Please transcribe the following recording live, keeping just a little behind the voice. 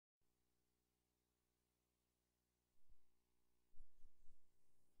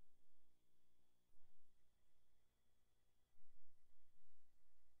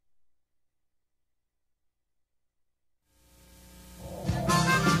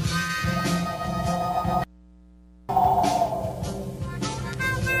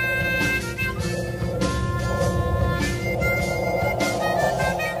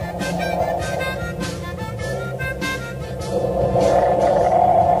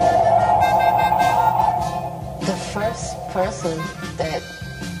person that,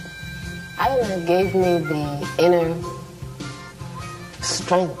 I don't know, gave me the inner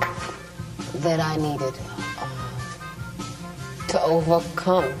strength that I needed to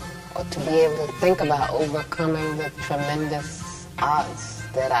overcome, or to be able to think about overcoming the tremendous odds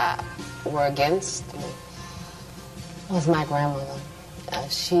that were against me. It was my grandmother.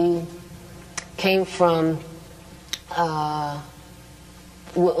 She came from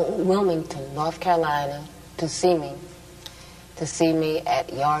Wilmington, North Carolina, to see me at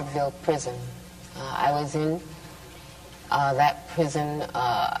Yardville Prison. I was in that prison.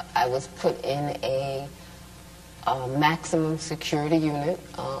 I was put in a maximum security unit,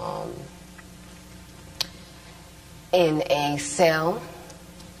 in a cell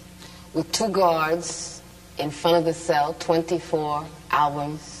with 2 guards in front of the cell 24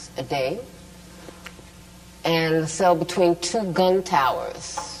 hours a day, and a cell between 2 gun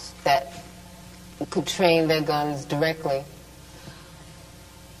towers that could train their guns directly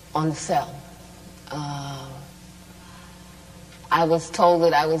on the cell. I was told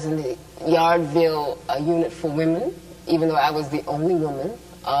that I was in the Yardville unit for women, even though I was the only woman,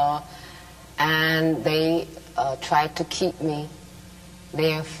 and they tried to keep me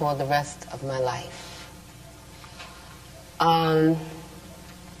there for the rest of my life.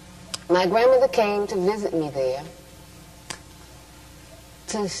 My grandmother came to visit me there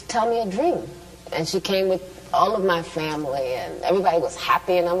to tell me a dream, and she came with all of my family, and everybody was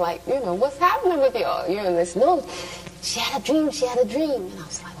happy, and I'm like, what's happening with y'all? And they said, no, she had a dream, and I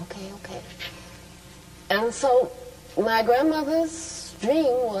was like, okay. And so my grandmother's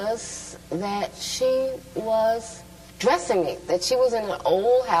dream was that she was dressing me, that she was in an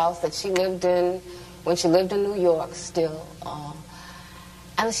old house that she lived in when she lived in New York still,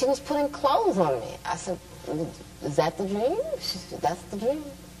 and she was putting clothes on me. I said, is that the dream? She said, that's the dream.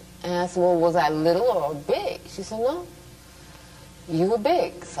 And I said, well, was I little or big? She said, no, you were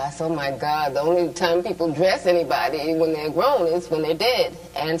big. So I said, oh my God, the only time people dress anybody when they're grown is when they're dead.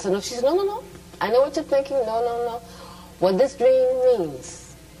 And so she said, no, I know what you're thinking, no. What this dream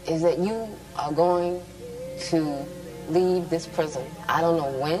means is that you are going to leave this prison. I don't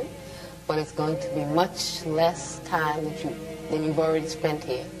know when, but it's going to be much less time than you've already spent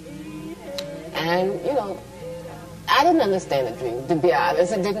here. And, I didn't understand the dream, to be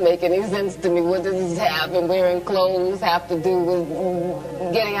honest. It didn't make any sense to me. What does this have and wearing clothes have to do with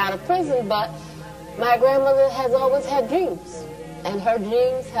getting out of prison? But my grandmother has always had dreams, and her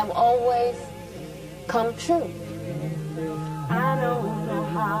dreams have always come true. I don't know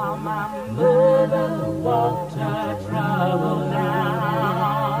how my mother walked her trouble down.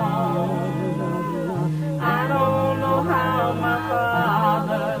 I don't know how my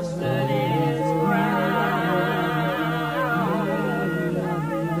father stood his ground.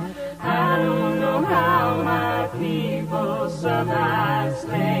 I don't know how my people survived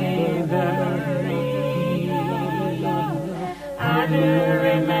slavery. I do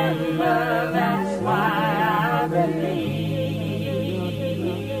remember, that's why I believe.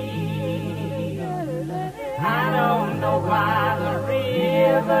 I don't know why the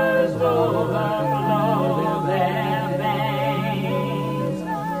rivers overflow their banks.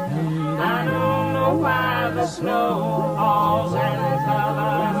 I don't know why the snow falls and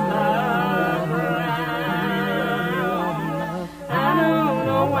covers the ground. I don't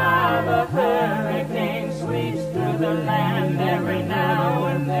know why the hurricane sweeps through the land every now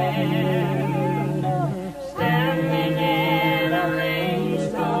and then. Standing in a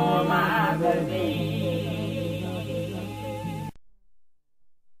rainstorm, I believe.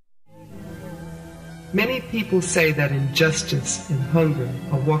 Many people say that injustice and hunger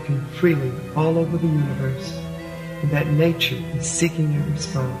are walking freely all over the universe, and that nature is seeking a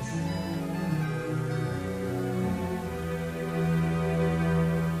response.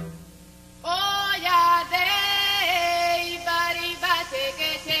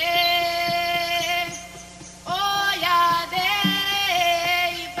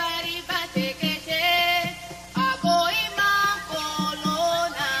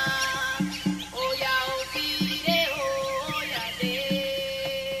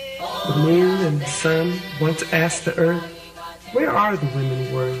 The moon and the sun once asked the earth, where are the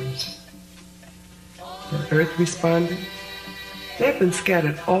women warriors? The earth responded, they have been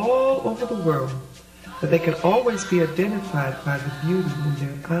scattered all over the world, but they can always be identified by the beauty in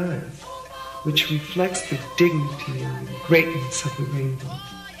their eyes, which reflects the dignity and the greatness of the rainbow.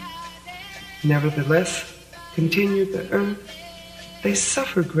 Nevertheless, continued the earth, they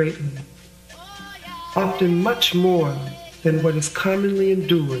suffer greatly, often much more than what is commonly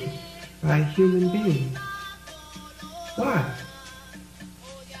endured by a human being. Why?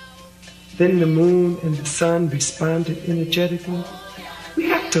 Then the moon and the sun responded energetically. We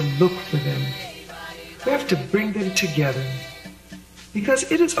have to look for them. We have to bring them together.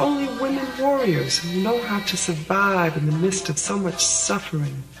 Because it is only women warriors who know how to survive in the midst of so much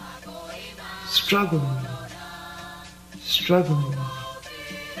suffering, struggling, struggling,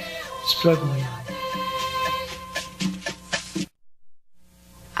 struggling.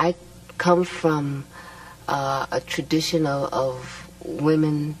 I come from a tradition of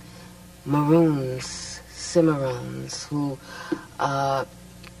women maroons, cimarrones, who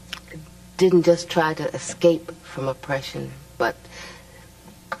didn't just try to escape from oppression, but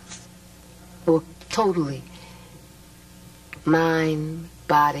were totally mind,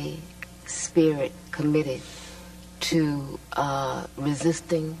 body, spirit committed to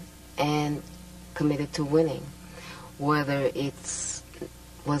resisting and committed to winning. Whether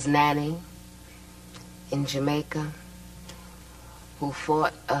was Nanny in Jamaica, who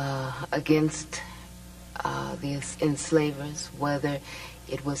fought against the enslavers, whether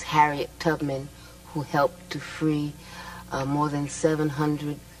it was Harriet Tubman, who helped to free more than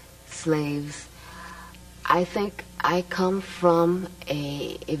 700 slaves. I think I come from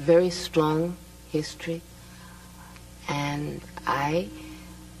a very strong history, and I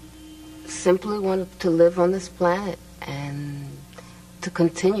simply wanted to live on this planet and to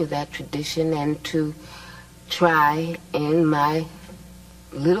continue that tradition and to try in my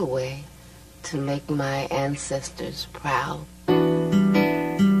little way to make my ancestors proud.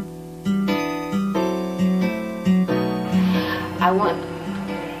 I want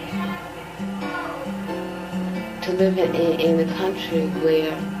to live in a country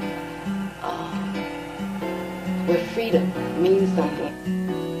where freedom means something.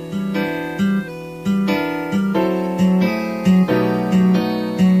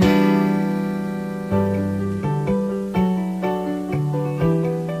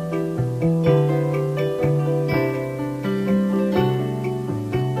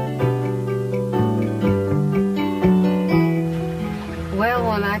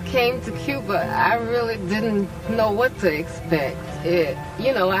 To Cuba, I really didn't know what to expect.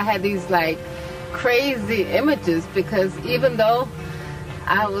 I had these like crazy images, because even though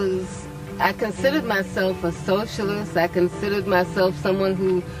I considered myself a socialist, I considered myself someone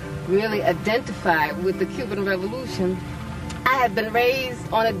who really identified with the Cuban Revolution, I had been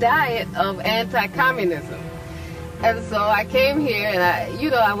raised on a diet of anti-communism. And so I came here and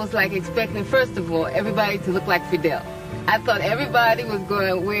I was like expecting, first of all, everybody to look like Fidel. I thought everybody was going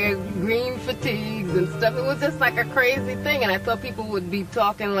to wear green fatigues and stuff. It was just like a crazy thing. And I thought people would be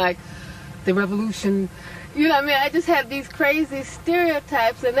talking like the revolution. You know what I mean? I just had these crazy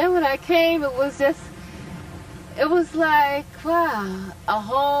stereotypes. And then when I came, it was like, wow, a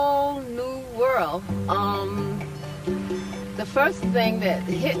whole new world. The first thing that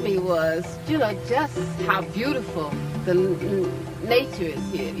hit me was, just how beautiful the nature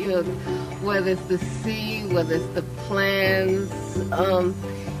is here. Whether it's the sea, whether it's the plants.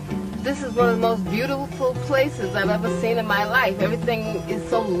 This is one of the most beautiful places I've ever seen in my life. Everything is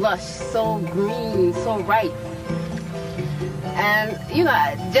so lush, so green, so ripe. And,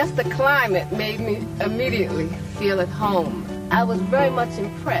 just the climate made me immediately feel at home. I was very much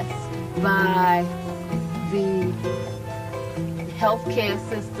impressed by the healthcare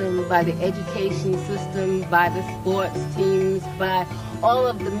system, by the education system, by the sports teams, by all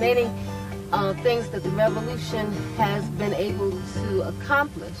of the many things that the revolution has been able to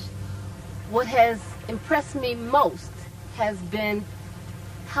accomplish. What has impressed me most has been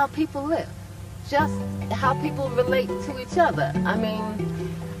how people live, just how people relate to each other. I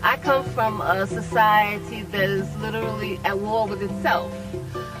mean, I come from a society that is literally at war with itself.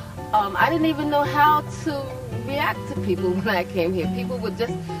 I didn't even know how to react to people when I came here. People would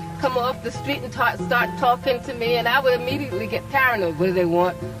just come off the street and start talking to me, and I would immediately get paranoid. What do they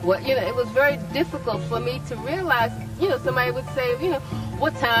want? It was very difficult for me to realize, somebody would say,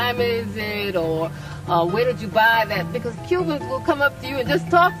 what time is it? Or where did you buy that? Because Cubans will come up to you and just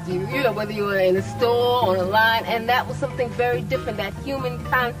talk to you, whether you were in a store or on a line, and that was something very different, that human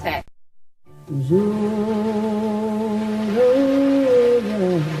contact.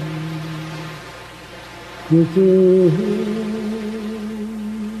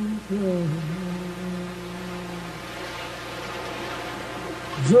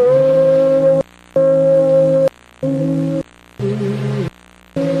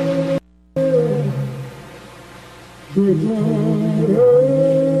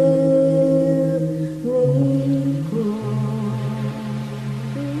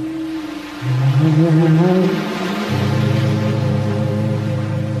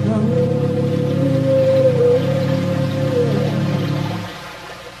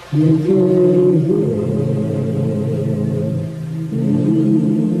 I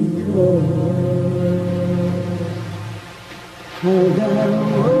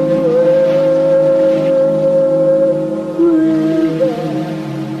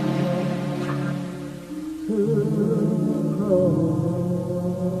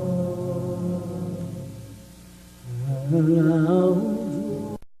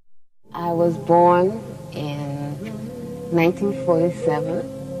was born in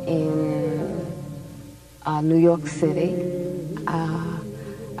 1947 in New York City.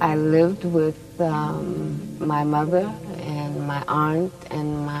 I lived with my mother and my aunt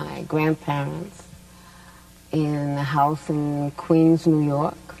and my grandparents in a house in Queens, New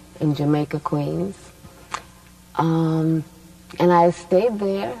York, in Jamaica, Queens. And I stayed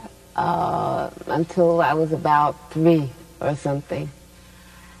there until I was about 3 or something.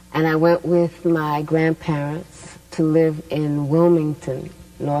 And I went with my grandparents to live in Wilmington,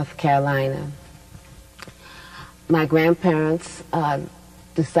 North Carolina. My grandparents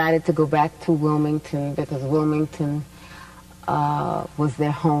decided to go back to Wilmington because Wilmington was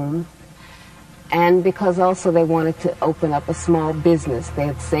their home, and because also they wanted to open up a small business. They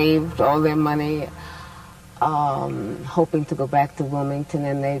had saved all their money hoping to go back to Wilmington,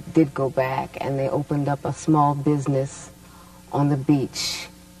 and they did go back, and they opened up a small business on the beach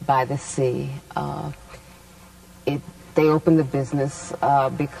by the sea. They opened the business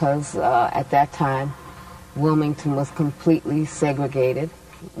because at that time Wilmington was completely segregated.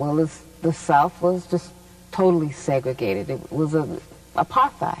 Well, the South was just totally segregated. It was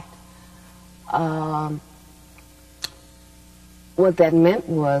apartheid. What that meant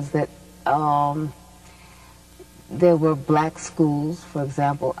was that there were black schools. For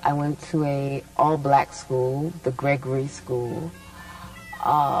example, I went to a all-black school, the Gregory School.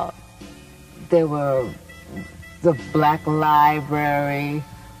 There were the black library.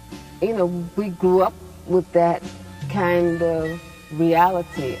 You know, we grew up with that kind of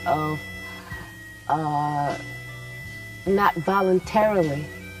reality of not voluntarily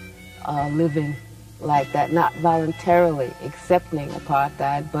living like that, not voluntarily accepting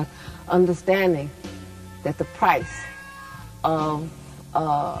apartheid, but understanding that the price of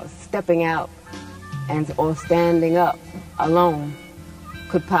stepping out or standing up alone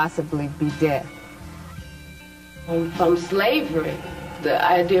could possibly be death. From slavery, the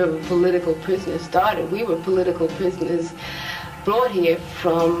idea of a political prisoner started. We were political prisoners brought here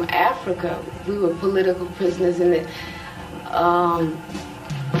from Africa. We were political prisoners in the,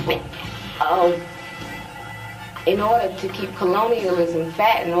 in order to keep colonialism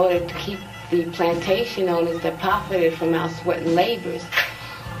fat, in order to keep the plantation owners that profited from our sweat and labors,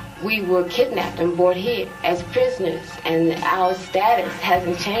 we were kidnapped and brought here as prisoners, and our status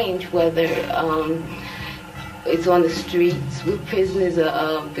hasn't changed, whether it's on the streets. We're prisoners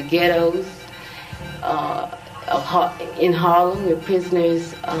of the ghettos, in Harlem. We're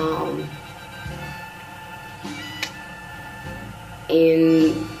prisoners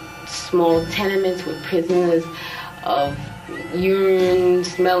in small tenements. We're prisoners of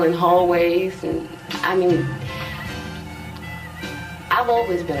urine-smelling hallways. And I mean, I've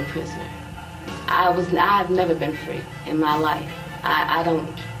always been a prisoner. I've never been free in my life. I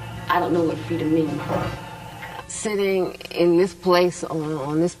don't know what freedom means. Sitting in this place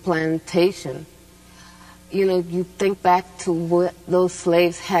on this plantation, you know, you think back to what those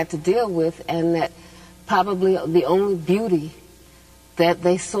slaves had to deal with, and that probably the only beauty that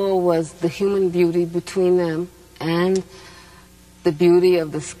they saw was the human beauty between them and the beauty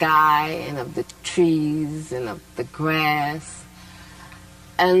of the sky and of the trees and of the grass.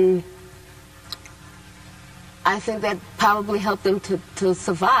 And I think that probably helped them to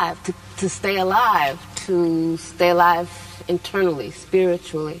survive, to stay alive internally,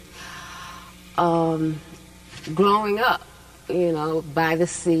 spiritually. Growing up, you know, by the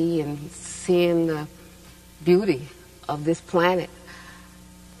sea and seeing the beauty of this planet,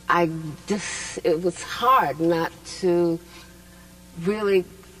 it was hard not to really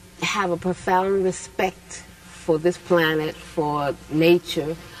have a profound respect for this planet, for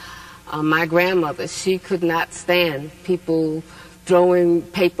nature. My grandmother, she could not stand people throwing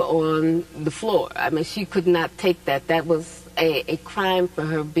paper on the floor. I mean, she could not take that. That was a crime for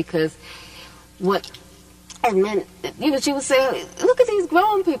her, because what it meant, you know, she would say, look at these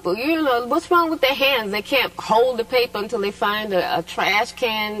grown people, you know, what's wrong with their hands? They can't hold the paper until they find a trash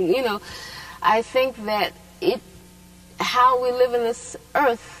can, you know. I think that how we live in this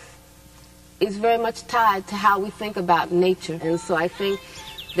earth is very much tied to how we think about nature. And so I think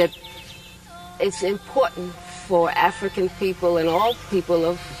that it's important for African people and all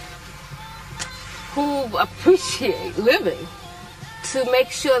people who appreciate living to make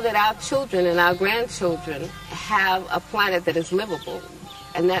sure that our children and our grandchildren have a planet that is livable.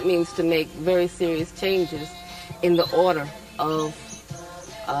 And that means to make very serious changes in the order of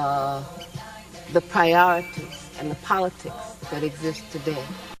the priorities and the politics that exist today.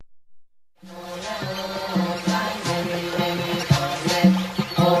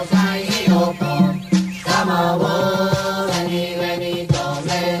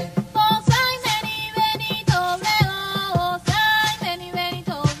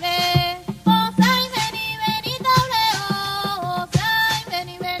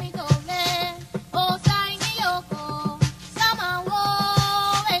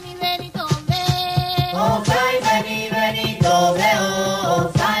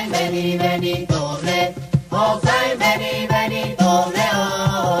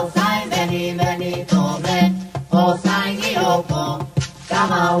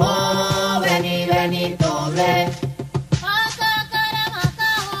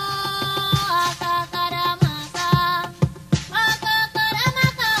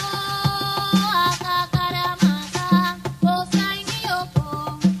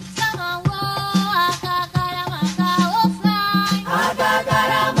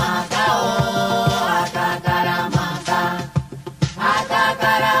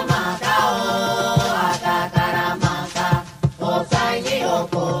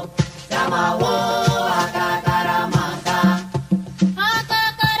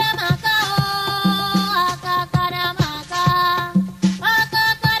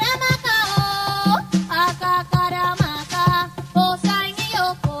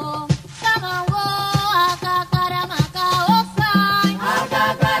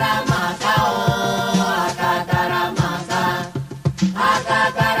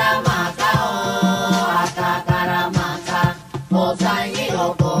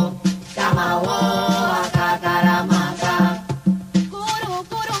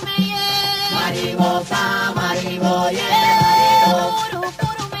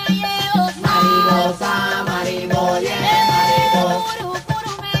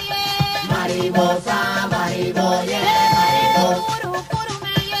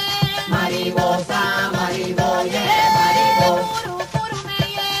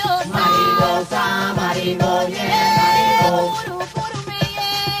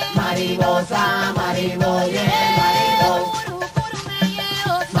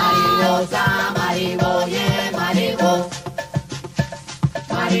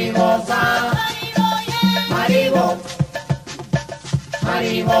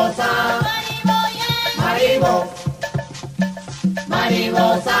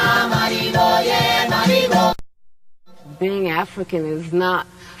 Being African is not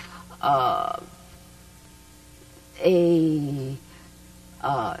a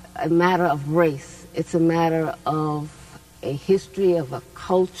matter of race. It's a matter of a history, of a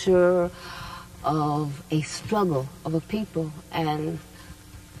culture, of a struggle of a people. And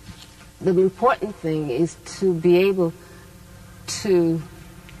the important thing is to be able to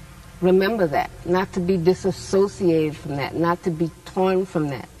remember that, not to be disassociated from that, not to be torn from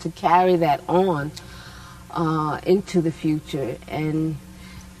that, to carry that on into the future and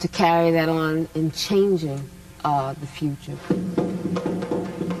to carry that on in changing the future.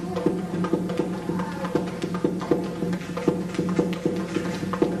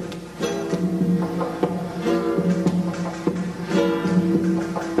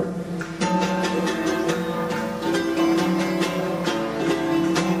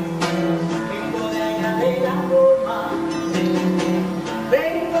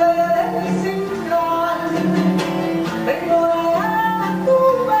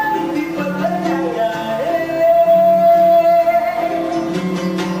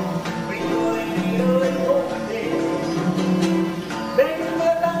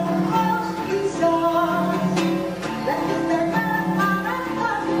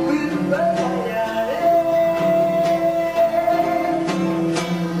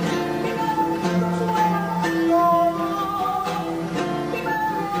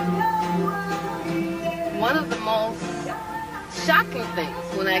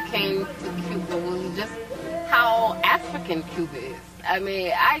 Cuba is. I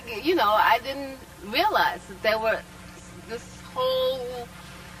mean, I didn't realize that there were this whole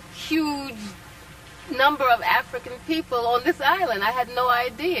huge number of African people on this island. I had no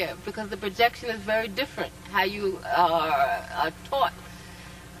idea, because the projection is very different, how you are taught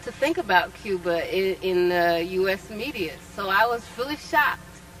to think about Cuba in the U.S. media. So I was really shocked.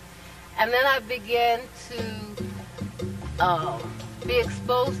 And then I began to be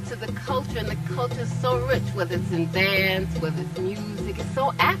exposed to the culture, and the culture is so rich, whether it's in dance, whether it's music. It's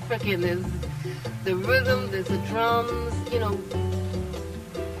so African. There's the rhythm, there's the drums,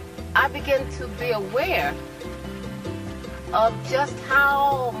 began to be aware of just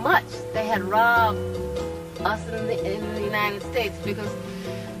how much they had robbed us in the United States, because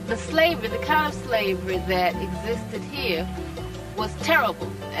the slavery, the kind of slavery that existed here was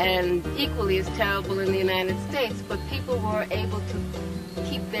terrible and equally as terrible in the United States, but people were able to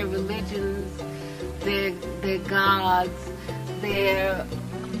keep their religions, their gods, their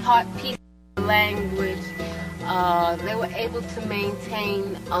peace language. They were able to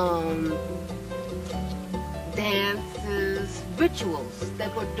maintain dances, rituals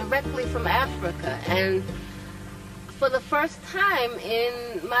that were directly from Africa. And for the first time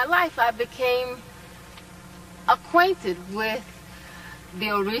in my life, I became acquainted with the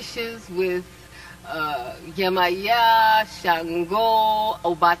Orishas, with Yemaya, Shango,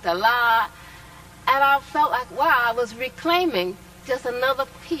 Obatala, and I felt like, wow, I was reclaiming just another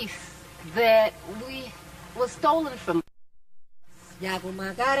piece that was stolen from us.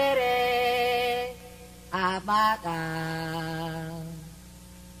 Yagumagarere, Abaka,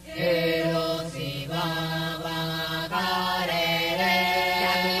 Erosiba,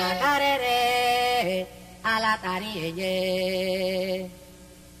 Yagumagarere, Alatariye,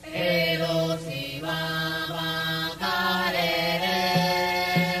 Erosiba,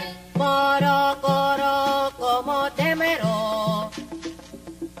 Moro, Coro, como temero,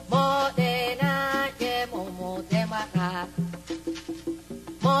 Modena, Yemomo, Temaka.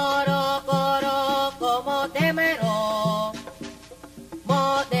 Moro, coro, como temero,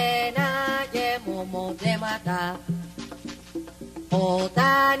 modena, yemomo, te mata.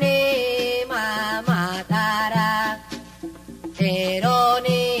 Otani, mamatara,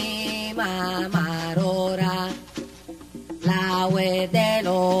 eroni, mamarora, la we del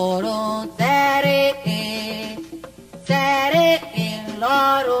oro, seriki,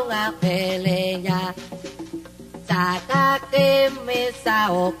 lorun a peleya. Sakake misa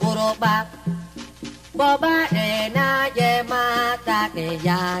okuroba, boba ena yemata que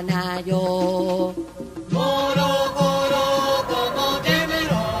yana yo. Moro coro como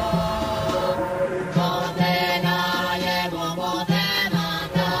temero, modena yemomo te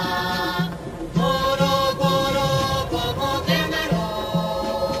mata. Moro coro como temero,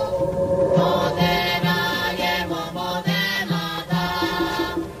 modena yemomo te mata.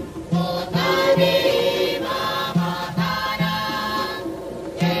 Otani.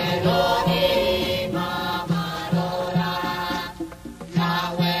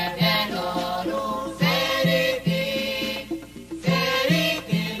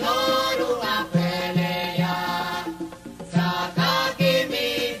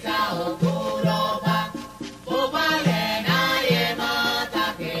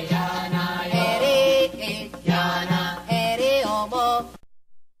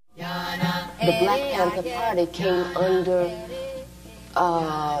 The Black Panther Party came under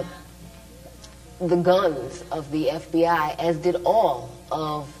the guns of the FBI, as did all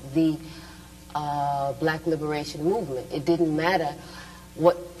of the Black Liberation Movement. It didn't matter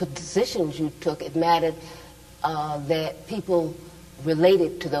what positions you took. It mattered that people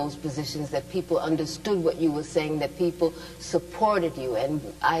related to those positions, that people understood what you were saying, that people supported you. And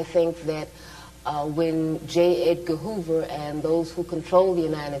I think that when J. Edgar Hoover and those who control the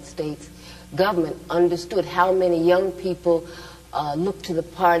United States government understood how many young people looked to the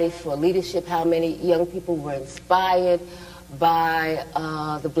party for leadership, how many young people were inspired by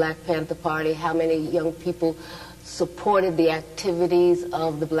the Black Panther Party, how many young people supported the activities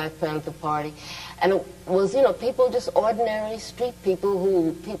of the Black Panther Party. And it was, you know, people, just ordinary street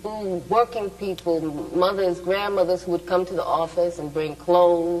people, working people, mothers, grandmothers who would come to the office and bring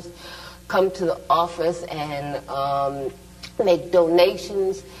clothes, come to the office and make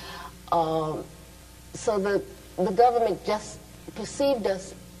donations. So the government just perceived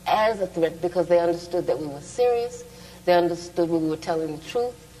us as a threat because they understood that we were serious, they understood we were telling the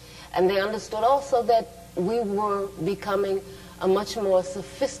truth, and they understood also that we were becoming a much more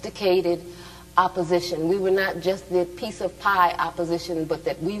sophisticated opposition. We were not just the piece of pie opposition, but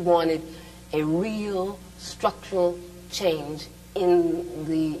that we wanted a real structural change in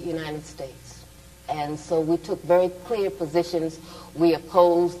the United States. And so we took very clear positions. We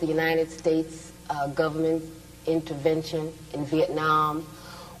opposed the United States government intervention in Vietnam.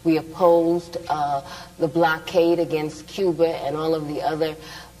 We opposed the blockade against Cuba and all of the other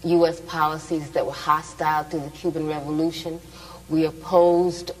U.S. policies that were hostile to the Cuban Revolution. We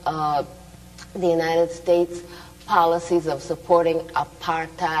opposed the United States policies of supporting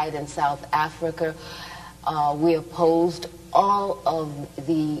apartheid in South Africa. We opposed all of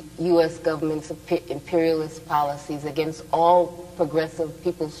the U.S. government's imperialist policies against all progressive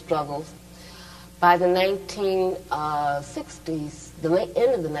people's struggles. By the 1960s, the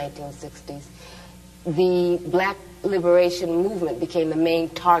end of the 1960s, the black liberation movement became the main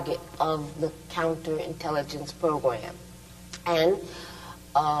target of the counterintelligence program. And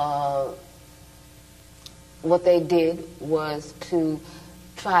what they did was to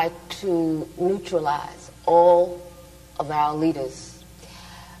try to neutralize all of our leaders,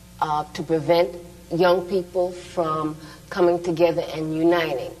 to prevent young people from coming together and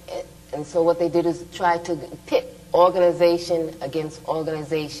uniting. And so what they did is try to pit organization against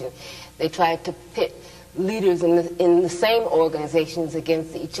organization. They tried to pit leaders in the same organizations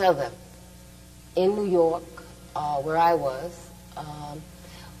against each other. In New York, where I was,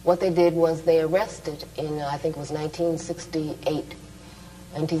 what they did was they arrested in, I think it was 1967,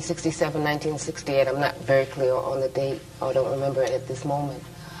 1968, I'm not very clear on the date, or don't remember it at this moment.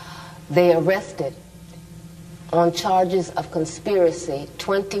 They arrested on charges of conspiracy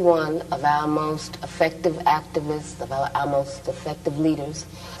 21 of our most effective activists, of our most effective leaders.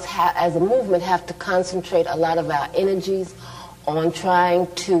 As a movement, have to concentrate a lot of our energies on trying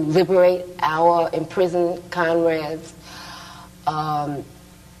to liberate our imprisoned comrades.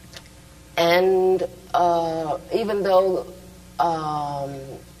 Even though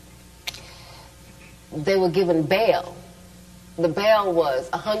they were given bail, the bail was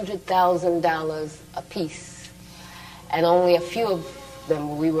 $100,000 apiece. And only a few of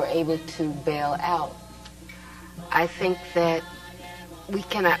them we were able to bail out. I think that we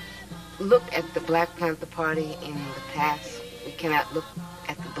cannot look at the Black Panther Party in the past. We cannot look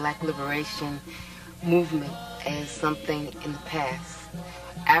at the Black Liberation Movement as something in the past.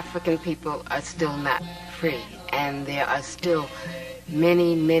 African people are still not free, and there are still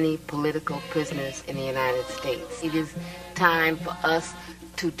many, many political prisoners in the United States. It is time for us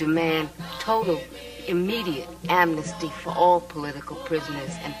to demand total immediate amnesty for all political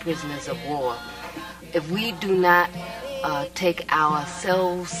prisoners and prisoners of war. If we do not take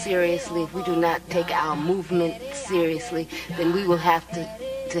ourselves seriously, if we do not take our movement seriously, then we will have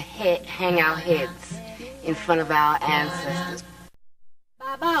to hang our heads in front of our ancestors.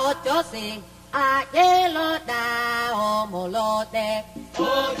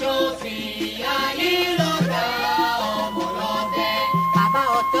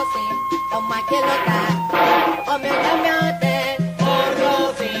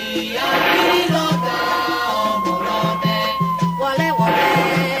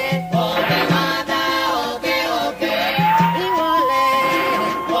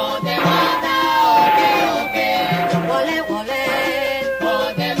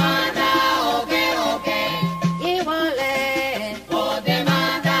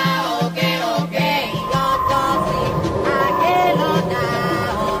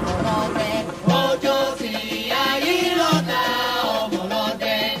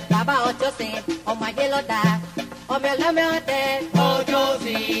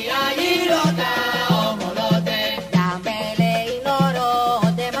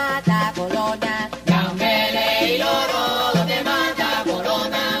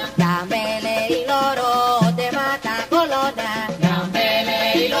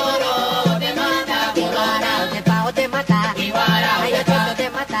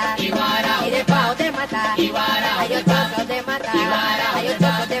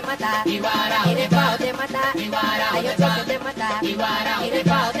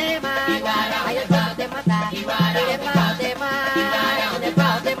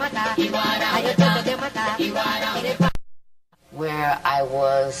 Where I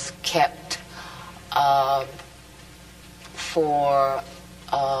was kept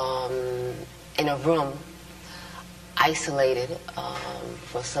in a room, isolated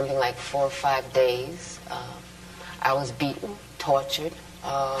for something like 4 or 5 days. I was beaten, tortured.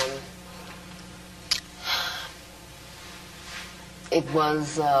 It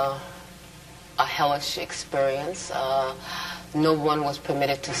was a hellish experience. No one was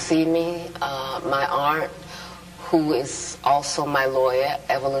permitted to see me. My aunt, who is also my lawyer,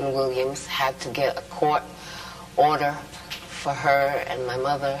 Evelyn Williams, had to get a court order for her and my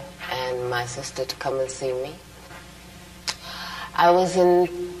mother and my sister to come and see me. I was in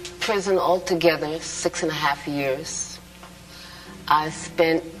prison altogether 6.5 years. I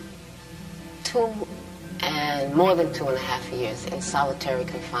spent more than 2.5 years in solitary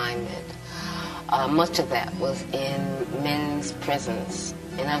confinement. Much of that was in men's prisons.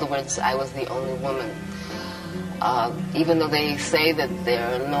 In other words, I was the only woman. Even though they say that there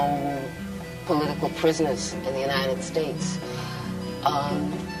are no political prisoners in the United States, I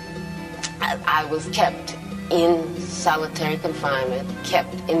was kept in solitary confinement,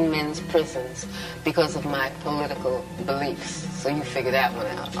 kept in men's prisons because of my political beliefs. So you figure that one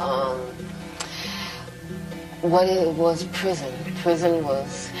out. what it was prison. Prison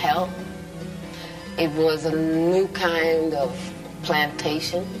was hell. It was a new kind of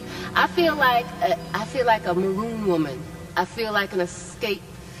plantation. I feel like a maroon woman. I feel like an escaped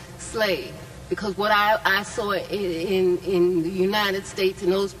slave, because what I saw in the United States in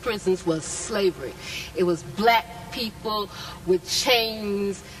those prisons was slavery. It was black people with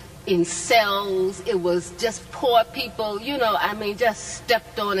chains in cells. It was just poor people, you know, I mean, just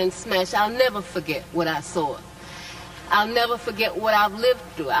stepped on and smashed. I'll never forget what I saw. I'll never forget what I've lived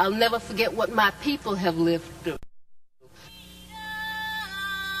through. I'll never forget what my people have lived through.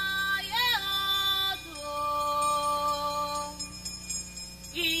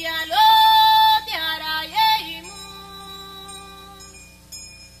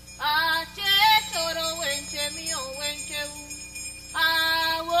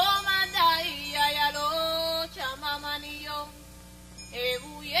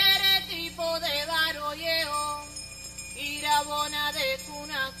 Bona de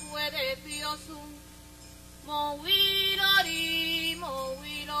cuna cue de piosum, movilori,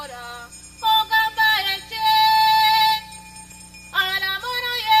 movilora, ogamba eche,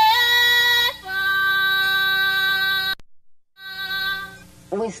 aramono yepa.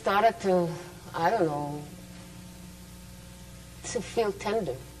 We started to, I don't know, to feel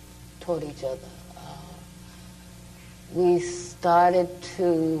tender toward each other. We started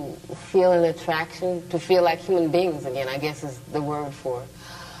to feel an attraction, to feel like human beings again, I guess is the word for it.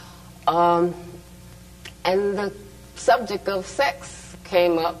 And the subject of sex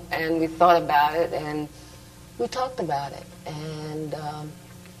came up, and we thought about it, and we talked about it. And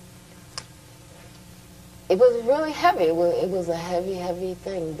it was really heavy. It was a heavy, heavy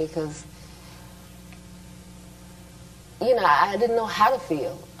thing, because, you know, I didn't know how to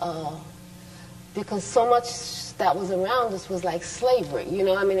feel. Because so much that was around us was like slavery, you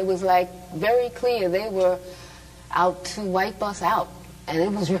know, I mean, it was like very clear they were out to wipe us out, and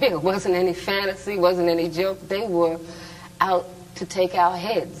it was real. It wasn't any fantasy, wasn't any joke. They were out to take our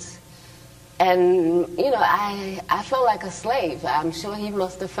heads. And, you know, I felt like a slave. I'm sure he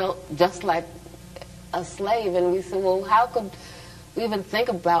must have felt just like a slave, and we said, well, how could we even think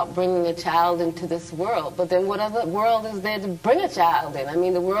about bringing a child into this world? But then what other world is there to bring a child in? I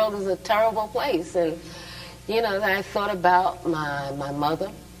mean, the world is a terrible place. And, you know, I thought about my mother,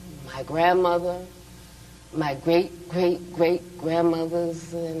 my grandmother, my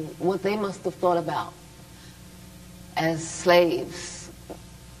great-great-great-grandmothers, and what they must have thought about as slaves,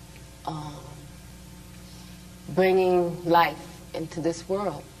 bringing life into this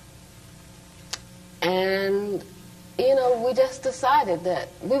world. And, you know, we just decided that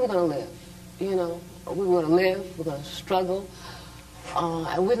we were going to live, you know. We were going to live, we're going to struggle,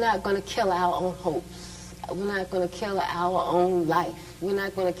 and we're not going to kill our own hopes. We're not going to kill our own life. We're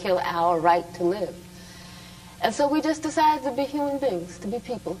not going to kill our right to live. And so we just decided to be human beings, to be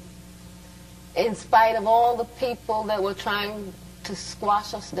people. In spite of all the people that were trying to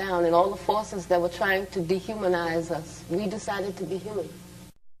squash us down and all the forces that were trying to dehumanize us, we decided to be human.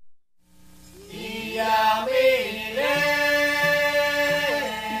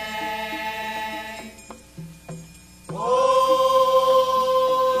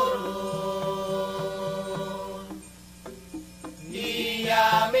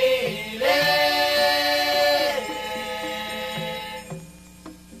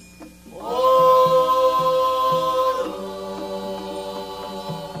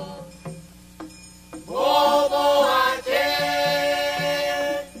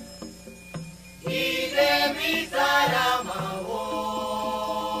 Sara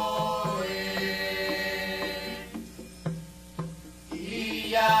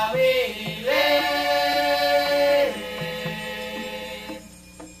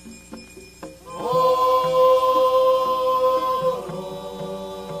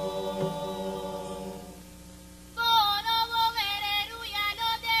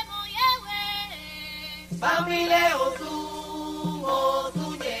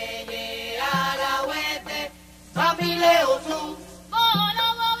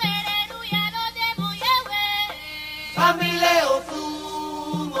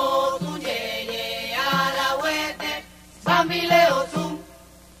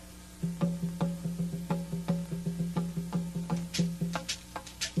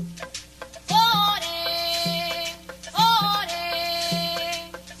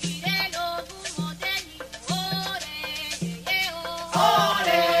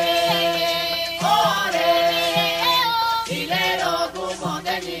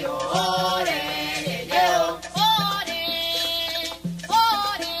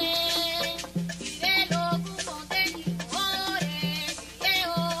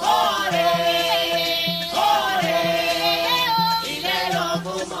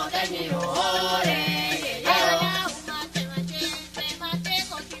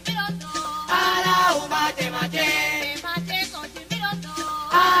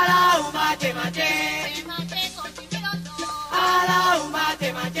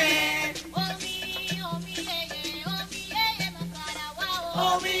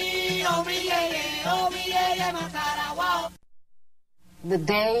The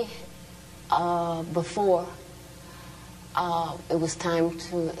day before it was time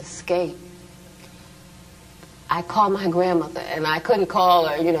to escape, I called my grandmother, and I couldn't call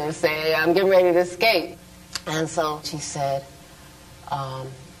her, you know, and say, I'm getting ready to escape. And so she said, I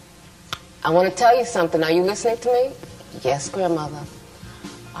want to tell you something. Are you listening to me? Yes, grandmother.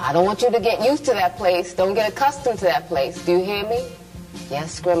 I don't want you to get used to that place. Don't get accustomed to that place. Do you hear me?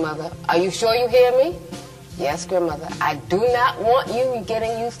 Yes, grandmother. Are you sure you hear me? Yes, grandmother. I do not want you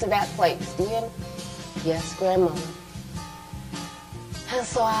getting used to that place. Do you hear me? Yes, grandmother. And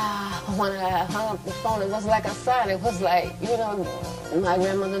so when I hung up the phone, it was like a sign. It was like, you know, my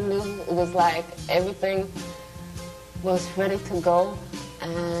grandmother knew. It was like everything was ready to go,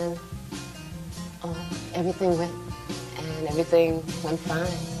 and everything went fine.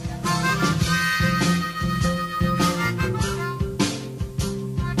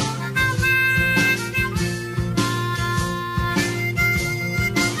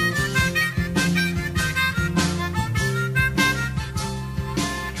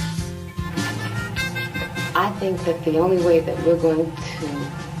 I think that the only way that we're going to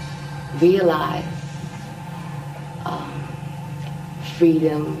realize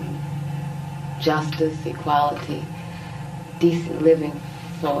freedom, justice, equality, decent living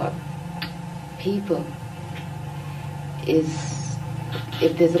for people is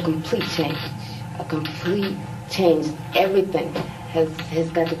if there's a complete change. A complete change. Everything has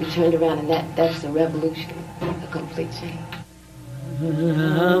got to be turned around, and that's a revolution, a complete change.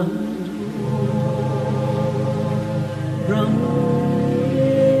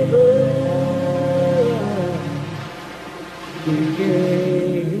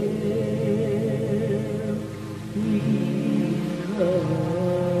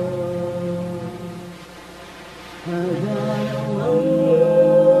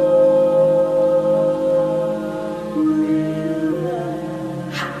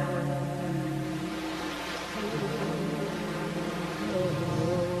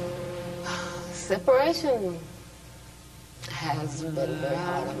 Separation has been very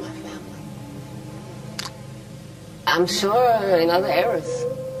hard on my family. I'm sure in other eras,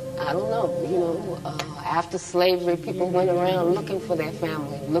 I don't know, you know, after slavery, people went around looking for their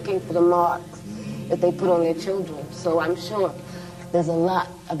family, looking for the marks that they put on their children. So I'm sure there's a lot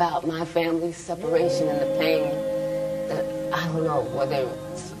about my family's separation and the pain that, I don't know, whether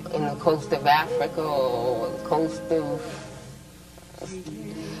it's in the coast of Africa or the coast of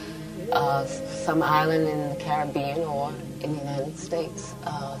some island in the Caribbean or in the United States.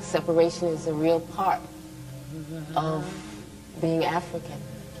 Separation is a real part of being African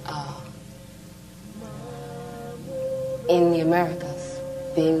in the Americas,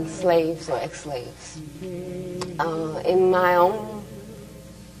 being slaves or ex-slaves. In my own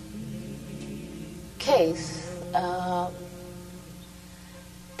case,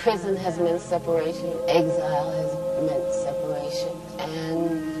 prison has meant separation, exile has meant separation,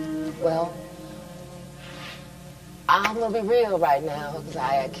 and well, I'm going to be real right now because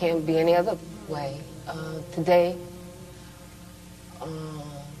I can't be any other way. Today,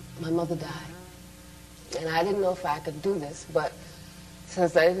 my mother died. And I didn't know if I could do this, but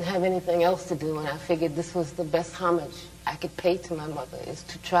since I didn't have anything else to do, and I figured this was the best homage I could pay to my mother, is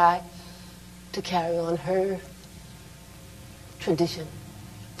to try to carry on her tradition,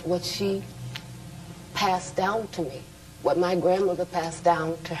 what she passed down to me, what my grandmother passed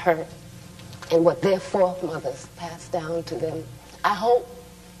down to her, and what their foremothers passed down to them. I hope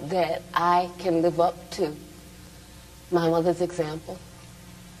that I can live up to my mother's example,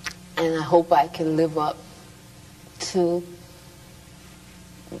 and I hope I can live up to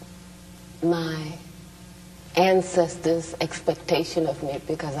my ancestors' expectation of me,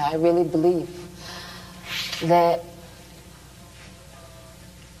 because I really believe that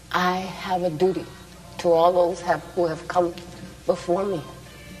I have a duty to all those who have come before me,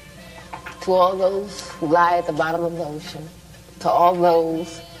 to all those who lie at the bottom of the ocean, to all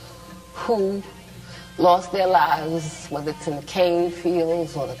those who lost their lives, whether it's in the cane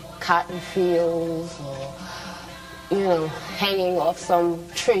fields or the cotton fields or, you know, hanging off some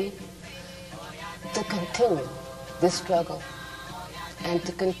tree, to continue this struggle and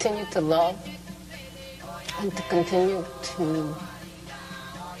to continue to love and to continue to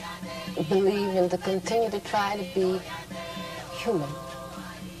believe and to continue to try to be human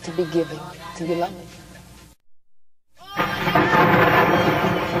to be giving, to be loving.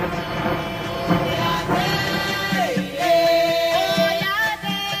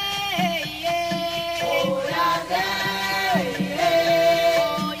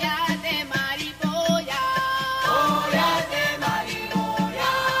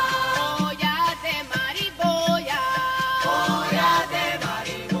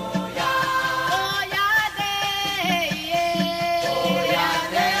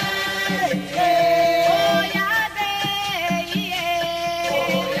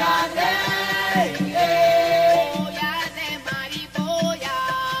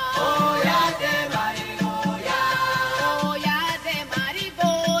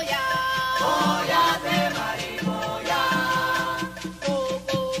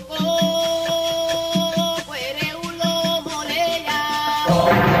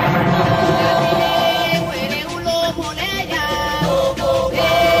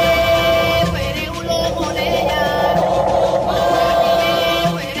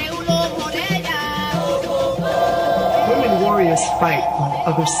 Fight while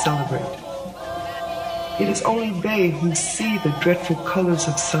others celebrate. It is only they who see the dreadful colors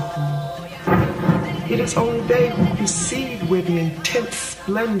of suffering. It is only they who perceive where the intense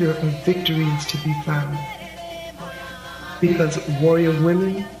splendor of victory is to be found. Because warrior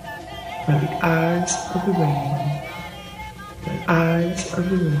women are the eyes of the rainbow, the eyes of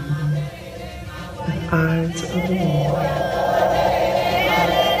the rainbow, the eyes of the rainbow.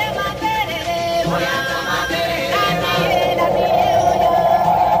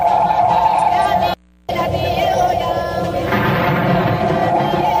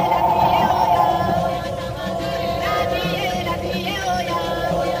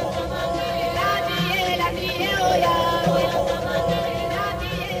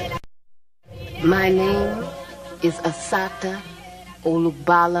 My name is Assata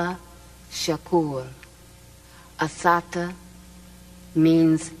Shakur. Assata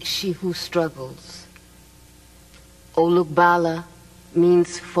means she who struggles. Olugbala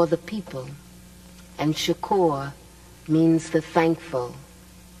means for the people, and Shakur means the thankful.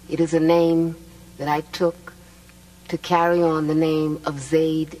 It is a name that I took to carry on the name of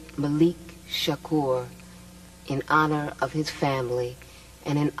Zaid Malik Shakur in honor of his family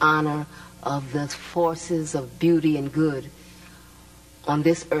and in honor of the forces of beauty and good on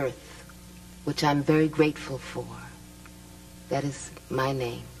this earth, which I'm very grateful for. That is my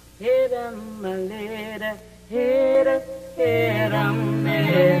name.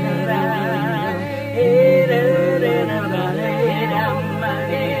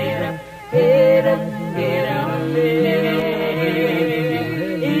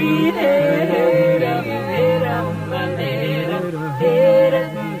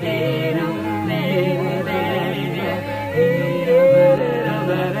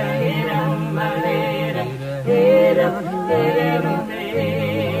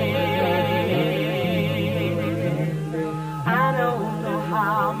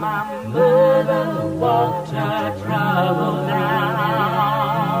 Walked her trouble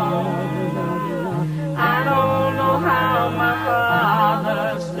down. I don't know how my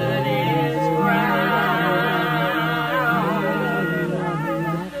father stood his ground.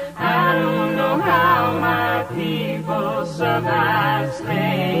 I don't know how my people survived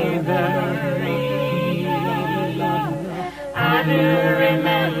slavery. I do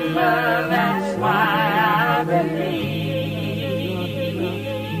remember, that's why I believe.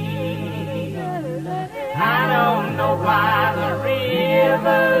 I don't know why the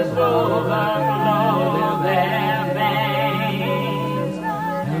rivers overflow their banks.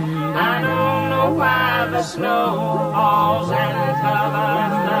 I don't know why the snow falls and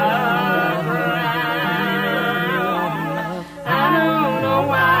covers the ground. I don't know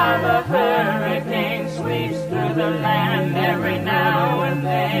why the hurricane sweeps through the land every now and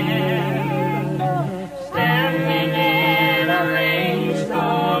then. Standing in a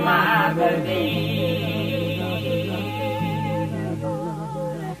rainstorm, I believe.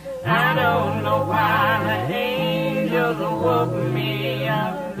 I don't know why the angels woke me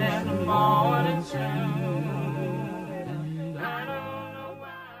up in the morning sun.